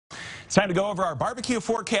It's time to go over our barbecue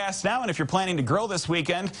forecast now, and if you're planning to grill this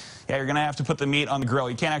weekend, you're going to have to put the meat on the grill.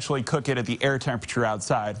 You can't actually cook it at the air temperature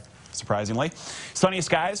outside, surprisingly. Sunny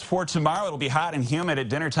skies for tomorrow. It'll be hot and humid at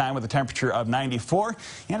dinner time with a temperature of 94,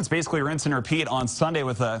 and it's basically rinse and repeat on Sunday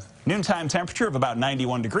with a noontime temperature of about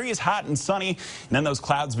 91 degrees, hot and sunny, and then those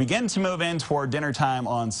clouds begin to move in toward dinner time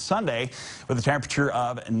on Sunday with a temperature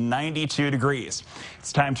of 92 degrees.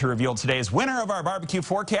 It's time to reveal today's winner of our barbecue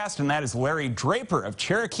forecast, and that is Larry Draper of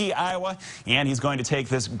Cherokee, Iowa, and he's going to take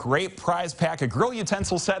this great prize pack, a grill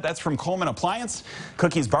utensil set. That's from Coleman Appliance,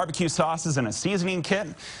 cookies, barbecue sauces, and a seasoning kit.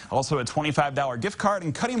 Also a $25 gift card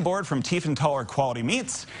and cutting board from Tiefenthaler Quality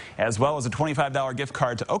Meats, as well as a $25 gift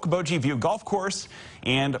card to Okoboji View Golf Course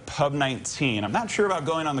and Pub 19. I'm not sure about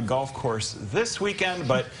going on the golf course this weekend,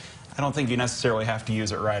 but I don't think you necessarily have to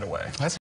use it right away.